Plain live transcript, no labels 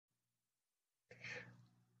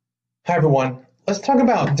Hi everyone. Let's talk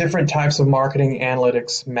about different types of marketing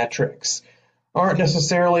analytics metrics. Aren't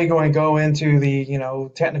necessarily going to go into the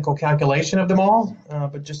technical calculation of them all,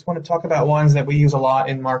 but just want to talk about ones that we use a lot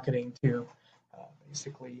in marketing to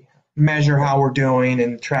basically measure how we're doing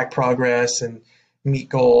and track progress and meet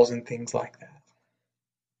goals and things like that.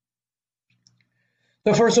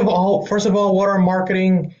 So first of all, what are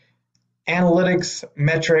marketing analytics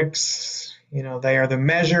metrics? They are the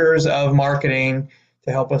measures of marketing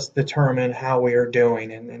to help us determine how we are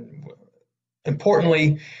doing. And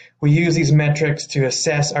importantly, we use these metrics to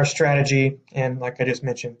assess our strategy and, like I just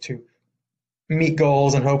mentioned, to meet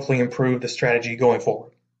goals and hopefully improve the strategy going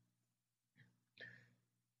forward.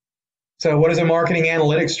 So what is a marketing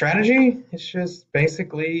analytics strategy? It's just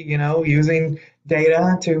basically, using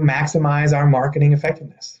data to maximize our marketing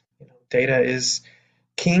effectiveness. Data is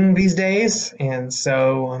king these days, and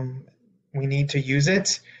so we need to use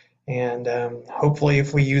it. And hopefully,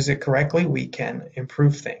 if we use it correctly, we can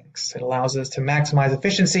improve things. It allows us to maximize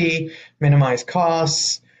efficiency, minimize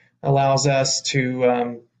costs, allows us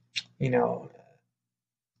to,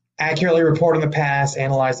 accurately report on the past,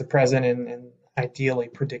 analyze the present, and ideally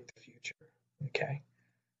predict the future. Okay.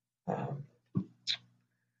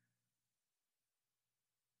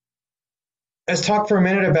 Let's talk for a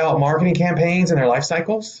minute about marketing campaigns and their life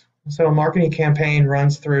cycles. So a marketing campaign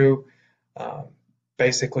runs through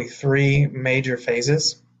basically three major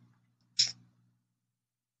phases.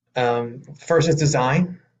 First is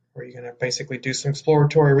design, where you're going to basically do some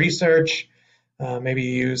exploratory research, maybe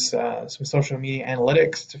use some social media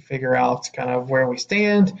analytics to figure out kind of where we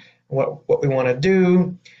stand, what we want to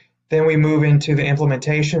do. Then we move into the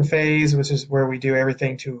implementation phase, which is where we do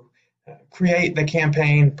everything to create the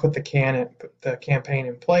campaign, put the campaign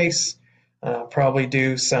in place, probably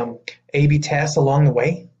do some A/B tests along the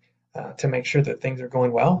way to make sure that things are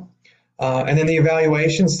going well. And then the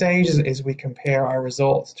evaluation stage is we compare our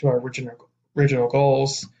results to our original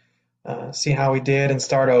goals, see how we did, and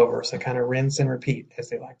start over. So kind of rinse and repeat, as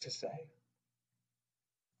they like to say.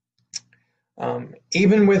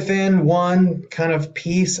 Even within one kind of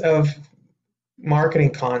piece of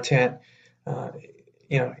marketing content,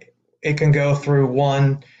 it can go through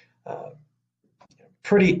one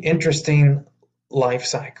pretty interesting life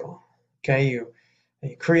cycle. Okay, you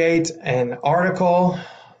create an article,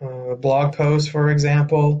 a blog post, for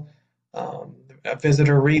example. A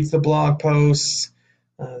visitor reads the blog post.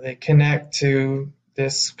 They connect to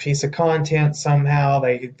this piece of content somehow.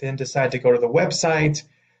 They then decide to go to the website.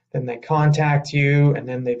 Then they contact you, and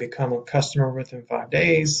then they become a customer within 5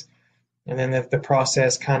 days. And then the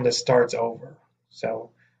process kind of starts over. So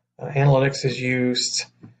analytics is used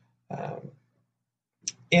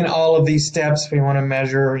in all of these steps. We want to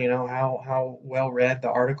measure, how well read the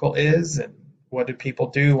article is, and what do people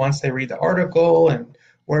do once they read the article, and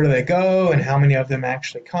where do they go, and how many of them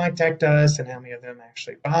actually contact us, and how many of them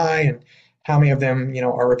actually buy, and how many of them,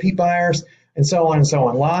 are repeat buyers, and so on and so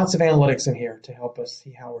on. Lots of analytics in here to help us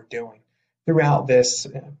see how we're doing throughout this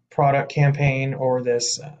product campaign or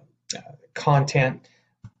this content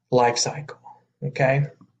life cycle. Okay,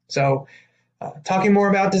 so talking more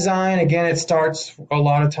about design, again, it starts a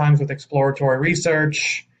lot of times with exploratory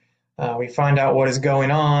research. We find out what is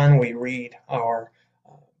going on. We read our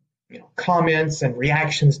comments and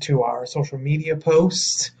reactions to our social media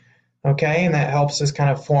posts. Okay, and that helps us kind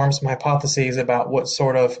of form some hypotheses about what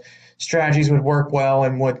sort of strategies would work well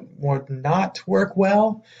and would not work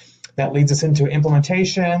well. That leads us into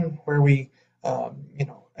implementation, where we,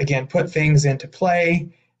 again, put things into play,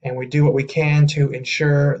 and we do what we can to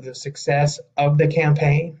ensure the success of the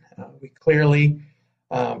campaign. We clearly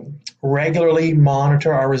regularly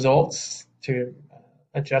monitor our results to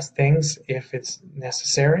adjust things if it's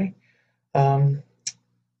necessary. Kind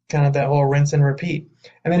of that whole rinse and repeat.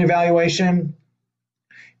 And then evaluation.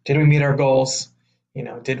 Did we meet our goals?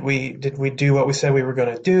 Did we do what we said we were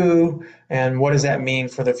going to do? And what does that mean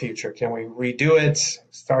for the future? Can we redo it,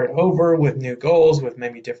 start it over with new goals, with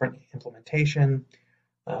maybe different implementation?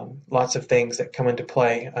 Lots of things that come into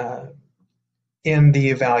play in the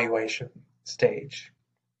evaluation stage.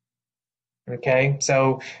 Okay,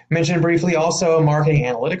 so mentioned briefly also a marketing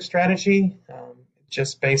analytics strategy.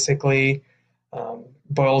 Just basically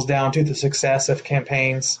boils down to the success of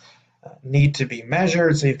campaigns need to be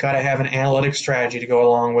measured, so you've got to have an analytics strategy to go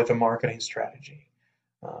along with a marketing strategy.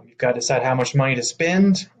 You've got to decide how much money to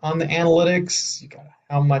spend on the analytics. You've got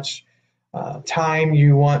how much time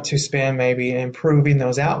you want to spend maybe improving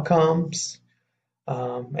those outcomes.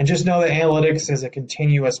 And just know that analytics is a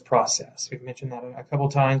continuous process. We've mentioned that a couple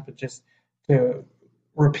times, but just to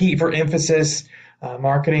repeat for emphasis,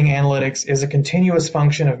 marketing analytics is a continuous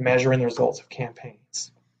function of measuring the results of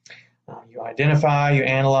campaigns. You identify, you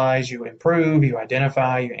analyze, you improve, you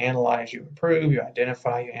identify, you analyze, you improve, you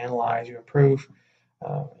identify, you analyze, you improve,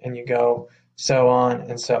 and you go so on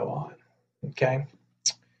and so on. Okay?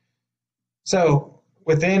 So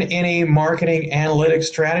within any marketing analytics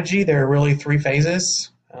strategy, there are really three phases.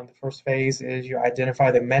 The first phase is you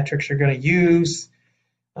identify the metrics you're going to use.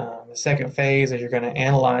 The second phase is you're going to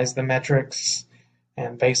analyze the metrics.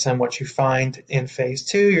 And based on what you find in phase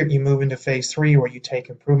two, you move into phase three where you take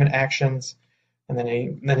improvement actions. And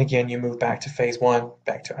then again, you move back to phase one,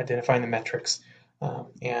 back to identifying the metrics,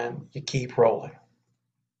 and you keep rolling.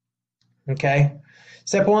 Okay.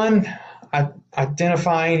 Step one,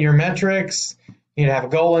 identifying your metrics. You need to have a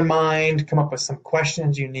goal in mind, come up with some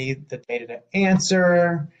questions you need the data to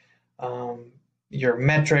answer. Your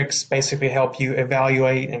metrics basically help you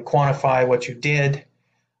evaluate and quantify what you did.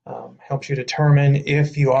 Helps you determine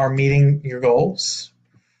if you are meeting your goals.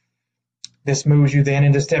 This moves you then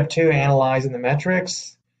into step two, analyzing the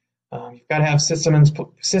metrics. You've got to have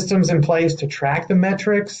systems in place to track the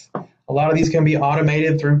metrics. A lot of these can be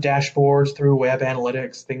automated through dashboards, through web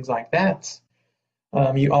analytics, things like that.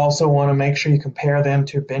 You also want to make sure you compare them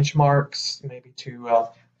to benchmarks, maybe to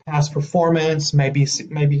past performance, maybe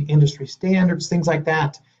industry standards, things like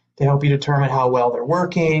that, to help you determine how well they're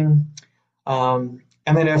working.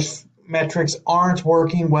 And then if metrics aren't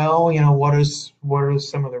working well, what are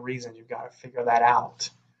some of the reasons? You've got to figure that out.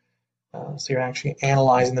 So you're actually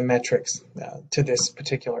analyzing the metrics to this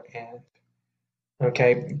particular end.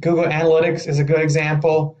 Okay, Google Analytics is a good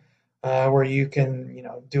example where you can,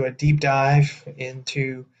 do a deep dive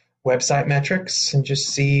into website metrics and just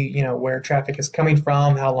see, where traffic is coming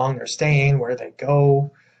from, how long they're staying, where they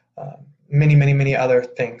go. Many other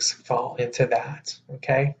things fall into that.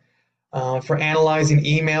 Okay. For analyzing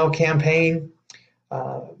email campaign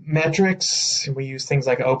metrics, we use things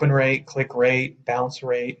like open rate, click rate, bounce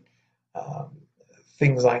rate,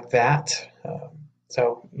 things like that.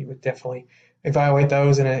 So you would definitely evaluate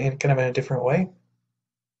those in a different way.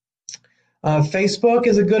 Facebook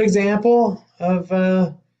is a good example of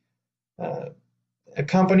a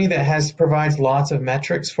company that provides lots of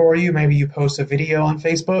metrics for you. Maybe you post a video on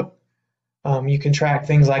Facebook. You can track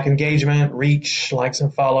things like engagement, reach, likes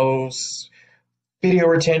and follows, video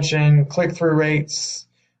retention, click-through rates.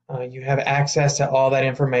 You have access to all that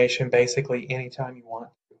information basically anytime you want.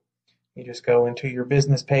 You just go into your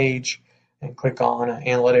business page and click on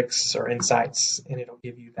Analytics or Insights, and it'll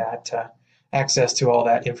give you that access to all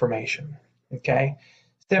that information. Okay.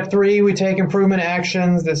 Step three, we take improvement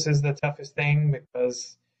actions. This is the toughest thing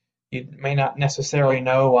because you may not necessarily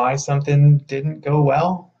know why something didn't go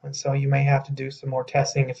well. And so you may have to do some more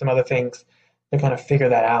testing and some other things to kind of figure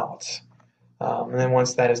that out. And then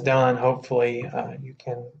once that is done, hopefully you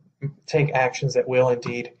can take actions that will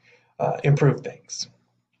indeed improve things.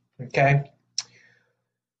 Okay.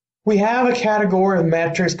 We have a category of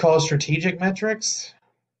metrics called strategic metrics,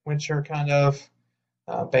 which are kind of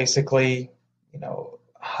basically,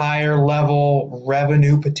 higher level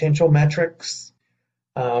revenue potential metrics.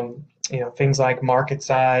 Things like market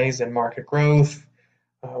size and market growth.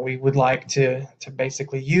 We would like to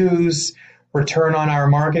basically use return on our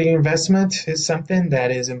marketing investment is something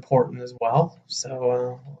that is important as well.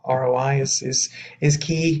 So ROI is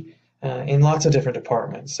key in lots of different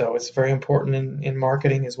departments. So it's very important in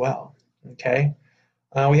marketing as well. Okay.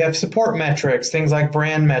 We have support metrics, things like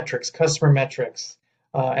brand metrics, customer metrics,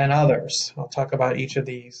 and others. I'll talk about each of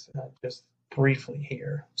these just briefly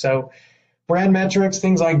here. So brand metrics,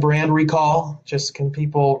 things like brand recall, just can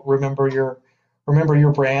people remember your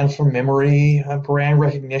brand from memory, brand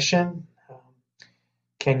recognition.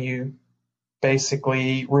 Can you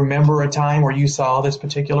basically remember a time where you saw this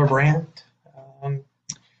particular brand?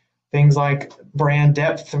 Things like brand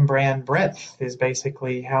depth and brand breadth is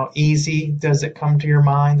basically how easy does it come to your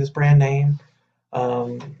mind, this brand name?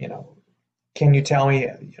 Can you tell me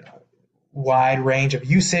wide range of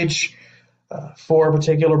usage for a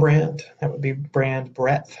particular brand? That would be brand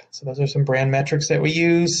breadth. So those are some brand metrics that we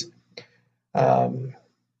use.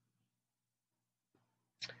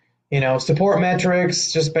 Support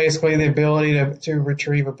metrics, just basically the ability to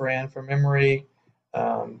retrieve a brand from memory.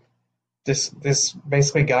 This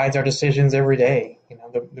basically guides our decisions every day.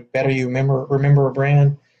 The better you remember a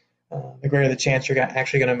brand, the greater the chance you're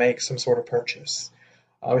actually going to make some sort of purchase.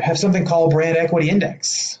 We have something called brand equity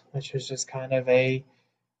index, which is just kind of a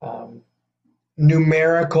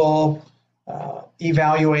numerical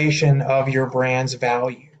evaluation of your brand's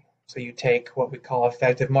value. So you take what we call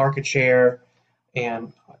effective market share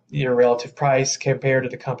and your relative price compared to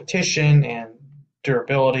the competition, and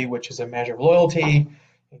durability, which is a measure of loyalty.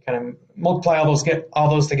 You kind of multiply all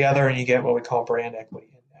those together, and you get what we call brand equity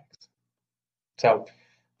index. So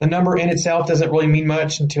the number in itself doesn't really mean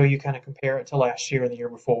much until you kind of compare it to last year and the year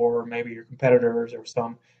before, or maybe your competitors or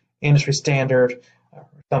some industry standard or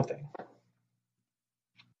something.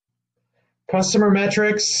 Customer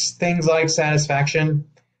metrics, things like satisfaction,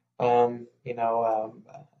 how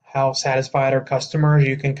satisfied are customers.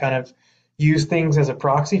 You can kind of use things as a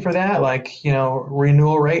proxy for that, like,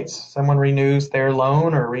 renewal rates. Someone renews their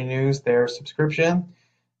loan or renews their subscription.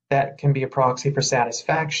 That can be a proxy for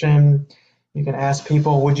satisfaction. You can ask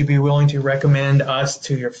people, would you be willing to recommend us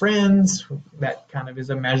to your friends? That kind of is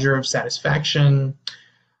a measure of satisfaction.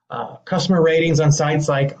 Customer ratings on sites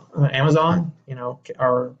like Amazon,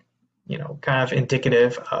 are, kind of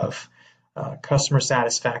indicative of customer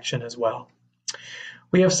satisfaction as well.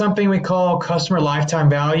 We have something we call customer lifetime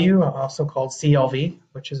value, also called CLV,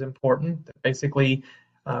 which is important. That basically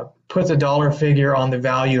puts a dollar figure on the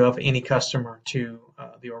value of any customer to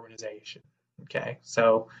the organization. Okay,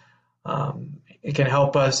 so it can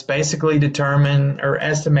help us basically determine or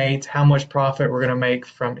estimate how much profit we're going to make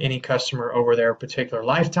from any customer over their particular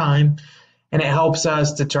lifetime, and it helps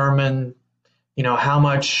us determine, how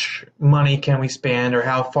much money can we spend or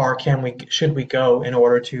how far should we go in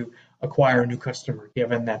order to acquire a new customer,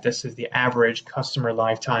 given that this is the average customer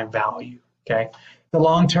lifetime value. Okay, the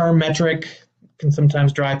long-term metric can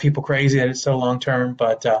sometimes drive people crazy that it's so long-term,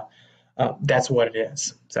 but that's what it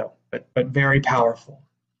is. So, but very powerful.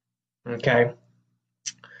 Okay.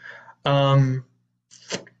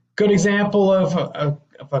 Good example of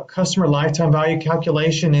a customer lifetime value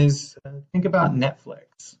calculation is think about Netflix.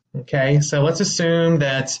 Okay, so let's assume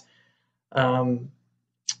that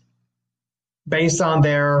based on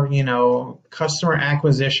their customer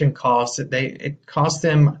acquisition costs, it costs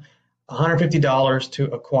them $150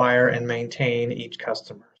 to acquire and maintain each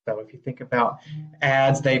customer. So if you think about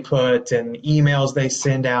ads they put and emails they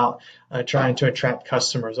send out trying to attract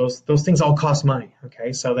customers, those things all cost money.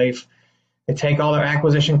 Okay, so they take all their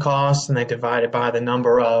acquisition costs and they divide it by the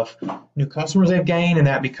number of new customers they've gained, and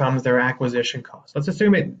that becomes their acquisition cost. Let's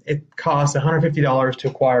assume it costs $150 to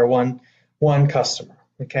acquire one customer.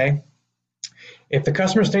 Okay, if the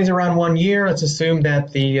customer stays around 1 year, let's assume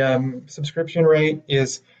that the subscription rate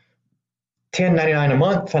is $10.99 a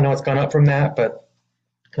month. I know it's gone up from that, but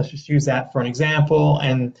let's just use that for an example.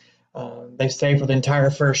 And they stay for the entire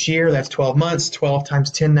first year. That's 12 months. 12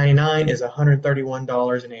 times $10.99 is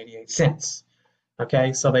 $131.88.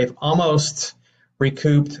 Okay, so they've almost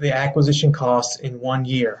recouped the acquisition costs in 1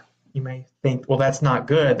 year. You may think, well, that's not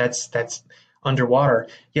good. That's underwater.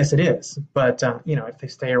 Yes, it is. But if they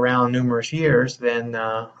stay around numerous years, then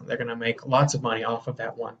they're going to make lots of money off of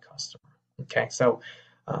that one customer. Okay, so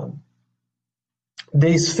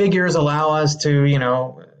these figures allow us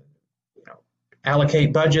to,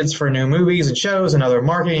 allocate budgets for new movies and shows and other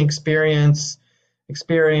marketing experiences.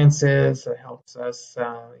 It helps us,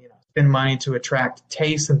 spend money to attract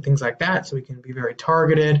tastes and things like that, so we can be very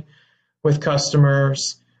targeted with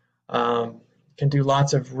customers. Can do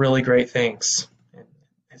lots of really great things.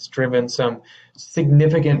 It's driven some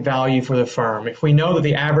significant value for the firm. If we know that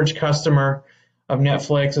the average customer of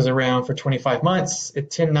Netflix is around for 25 months at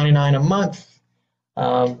 $10.99 a month,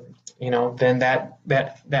 then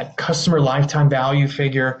that customer lifetime value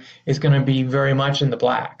figure is going to be very much in the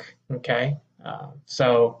black. Okay,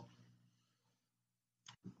 so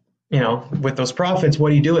with those profits, what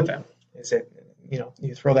do you do with them? Is it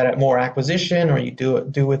you throw that at more acquisition, or you do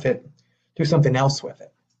something else with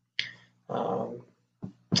it?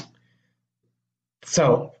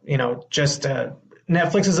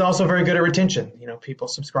 Netflix is also very good at retention. People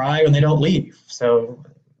subscribe and they don't leave. So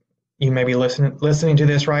you may be listening to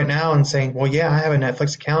this right now and saying, well, yeah, I have a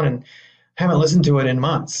Netflix account and haven't listened to it in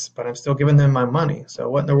months, but I'm still giving them my money. So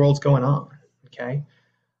what in the world's going on? Okay.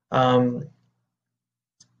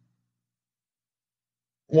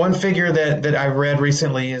 One figure that I've read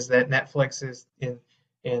recently is that Netflix is in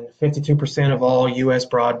 52% of all U.S.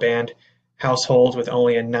 broadband households, with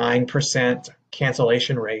only a 9%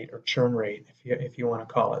 cancellation rate or churn rate, if you want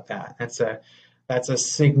to call it that. That's a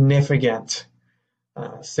significant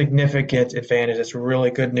advantage. It's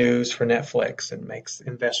really good news for Netflix and makes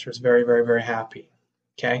investors very, very, very happy.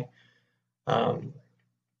 Okay.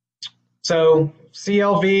 So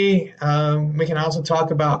CLV, we can also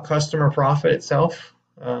talk about customer profit itself.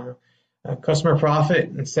 Customer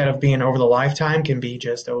profit, instead of being over the lifetime, can be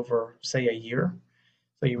just over, say, a year.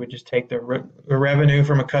 So you would just take the revenue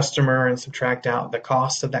from a customer and subtract out the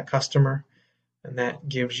cost of that customer, and that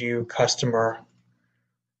gives you customer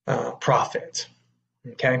profit.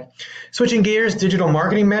 Okay, switching gears, digital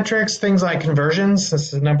marketing metrics, things like conversions. This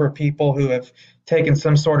is the number of people who have taken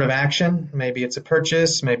some sort of action. Maybe it's a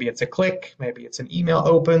purchase, maybe it's a click, maybe it's an email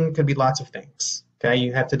open, could be lots of things. Okay,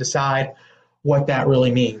 you have to decide what that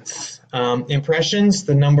really means. Impressions,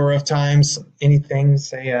 the number of times anything,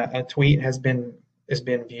 say a tweet has been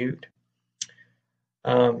viewed.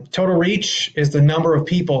 Total reach is the number of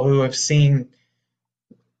people who have seen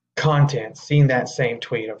content, seen that same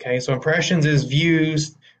tweet. Okay, so impressions is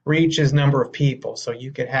views, reach is number of people. So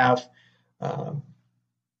you could have,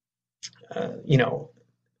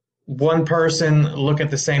 one person look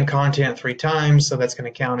at the same content 3 times, so that's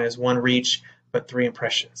going to count as 1 reach, but 3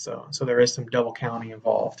 impressions. So there is some double counting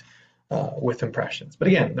involved with impressions. But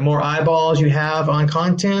again, the more eyeballs you have on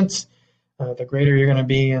content, the greater you're going to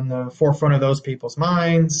be in the forefront of those people's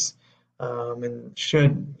minds. And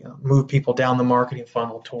should move people down the marketing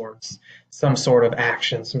funnel towards some sort of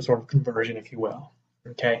action, some sort of conversion, if you will.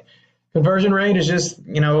 Okay, conversion rate is just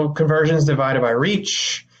conversions divided by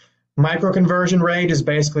reach. Micro conversion rate is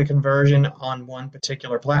basically conversion on one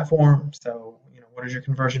particular platform. So what is your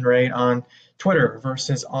conversion rate on Twitter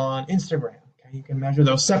versus on Instagram? Okay, you can measure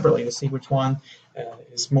those separately to see which one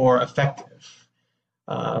is more effective.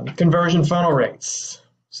 Conversion funnel rates.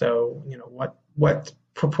 So what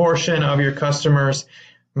proportion of your customers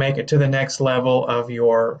make it to the next level of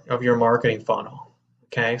your marketing funnel.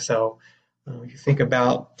 Okay, so you think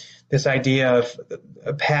about this idea of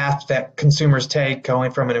a path that consumers take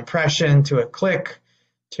going from an impression to a click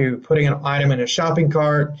to putting an item in a shopping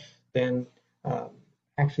cart, then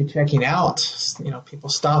actually checking out. People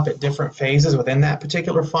stop at different phases within that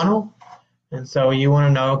particular funnel, and so you want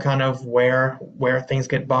to know kind of where things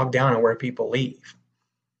get bogged down and where people leave.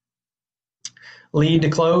 Lead to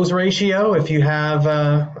close ratio. If you have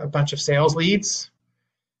a bunch of sales leads,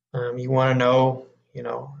 you want to know,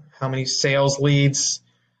 how many sales leads,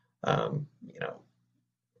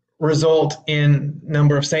 result in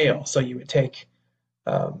number of sales. So you would take,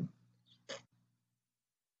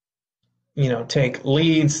 take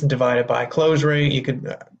leads divided by close rate. You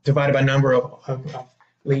could divide it by number of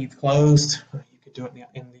leads closed. You could do it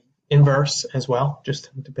in the inverse as well, just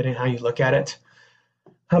depending on how you look at it.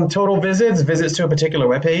 Total visits to a particular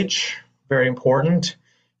web page, very important.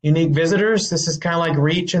 Unique visitors, this is kind of like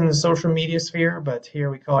reach in the social media sphere, but here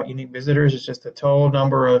we call it unique visitors. It's just the total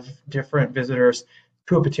number of different visitors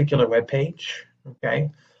to a particular web page, okay?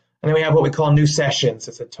 And then we have what we call new sessions.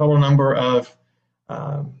 It's a total number of,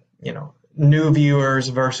 new viewers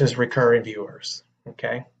versus recurring viewers,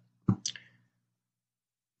 okay?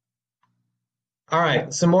 All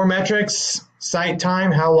right, some more metrics. Site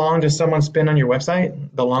time, how long does someone spend on your website?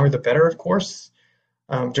 The longer the better, of course.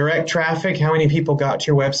 Direct traffic, how many people got to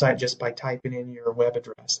your website just by typing in your web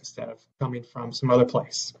address instead of coming from some other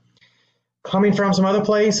place. Coming from some other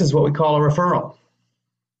place is what we call a referral.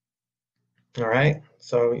 All right,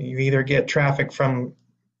 so you either get traffic from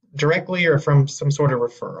directly or from some sort of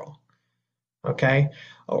referral. Okay,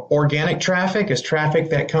 organic traffic is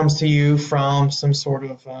traffic that comes to you from some sort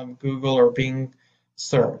of Google or Bing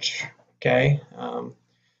search. Okay,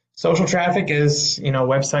 social traffic is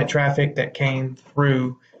website traffic that came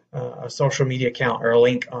through a social media account or a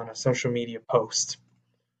link on a social media post.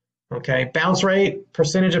 Okay, bounce rate,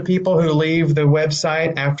 percentage of people who leave the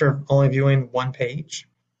website after only viewing one page.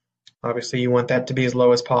 Obviously, you want that to be as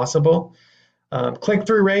low as possible.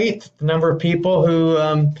 Click-through rate, the number of people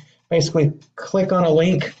who basically click on a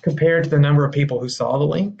link compared to the number of people who saw the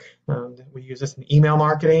link. We use this in email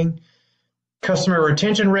marketing. Customer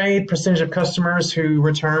retention rate, percentage of customers who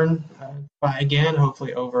return buy again,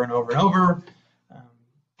 hopefully over and over and over.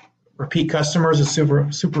 Repeat customers is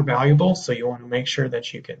super valuable, so you want to make sure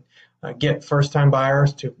that you can get first-time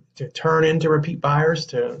buyers to turn into repeat buyers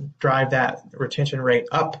to drive that retention rate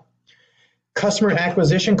up. Customer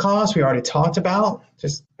acquisition costs, we already talked about,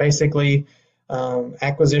 just basically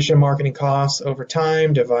acquisition marketing costs over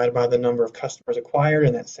time divided by the number of customers acquired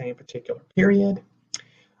in that same particular period.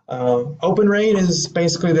 Open rate is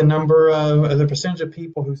basically the number of the percentage of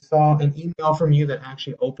people who saw an email from you that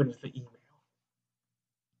actually opened the email.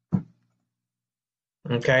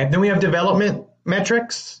 Okay, then we have development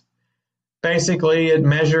metrics. Basically, it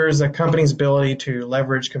measures a company's ability to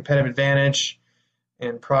leverage competitive advantage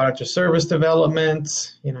in product or service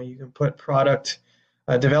development. You can put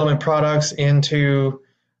development products into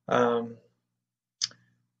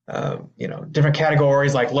different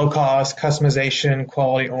categories like low cost, customization,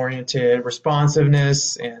 quality oriented,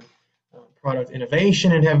 responsiveness, and product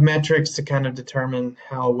innovation, and have metrics to kind of determine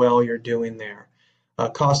how well you're doing there.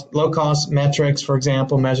 Low cost metrics, for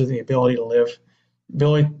example, measure the ability to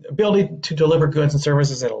deliver goods and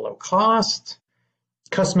services at a low cost.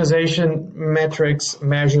 Customization metrics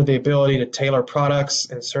measure the ability to tailor products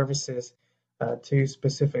and services to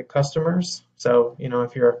specific customers. So,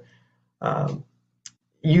 if you're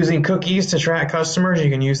using cookies to track customers,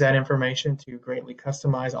 you can use that information to greatly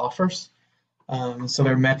customize offers. So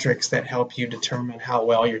there are metrics that help you determine how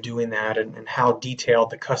well you're doing that and how detailed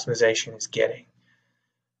the customization is getting.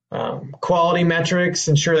 Quality metrics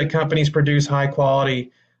ensure that companies produce high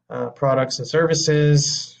quality products and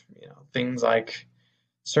services. Things like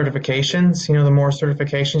certifications. The more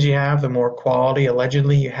certifications you have, the more quality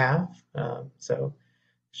allegedly you have. So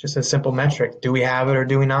it's just a simple metric. Do we have it or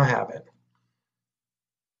do we not have it?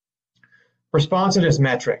 Responsiveness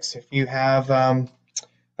metrics. If you have an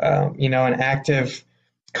active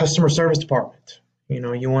customer service department,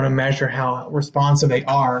 you want to measure how responsive they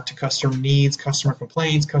are to customer needs, customer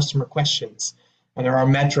complaints, customer questions. And there are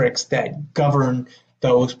metrics that govern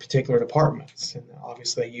those particular departments. And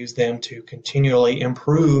obviously use them to continually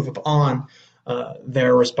improve upon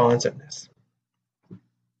their responsiveness.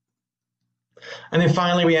 And then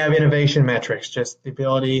finally, we have innovation metrics, just the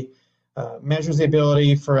ability, measures the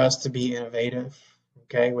ability for us to be innovative.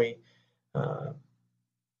 Okay, we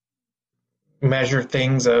measure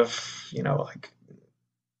things of, like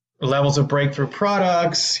levels of breakthrough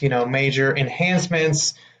products, major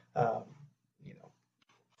enhancements,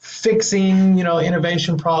 fixing,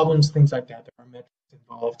 innovation problems, things like that. There are metrics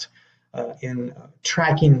involved in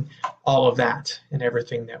tracking all of that and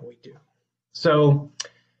everything that we do. So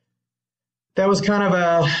that was kind of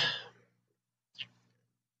a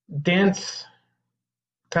dense,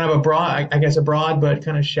 kind of a broad but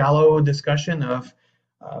kind of shallow discussion of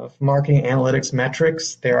marketing analytics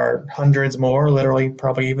metrics. There are hundreds more, literally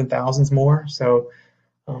probably even thousands more. So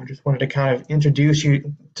I just wanted to kind of introduce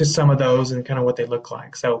you to some of those and kind of what they look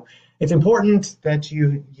like. So it's important that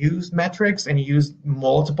you use metrics and you use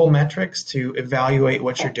multiple metrics to evaluate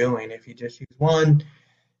what you're doing. If you just use one,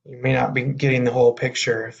 you may not be getting the whole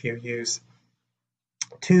picture. If you use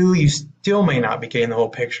two, you still may not be getting the whole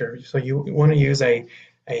picture. So you want to use a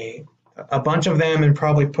bunch of them and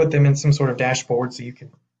probably put them in some sort of dashboard so you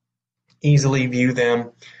can easily view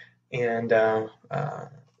them and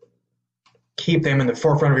keep them in the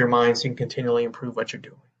forefront of your mind so you can continually improve what you're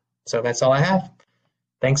doing. So that's all I have.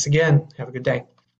 Thanks again. Have a good day.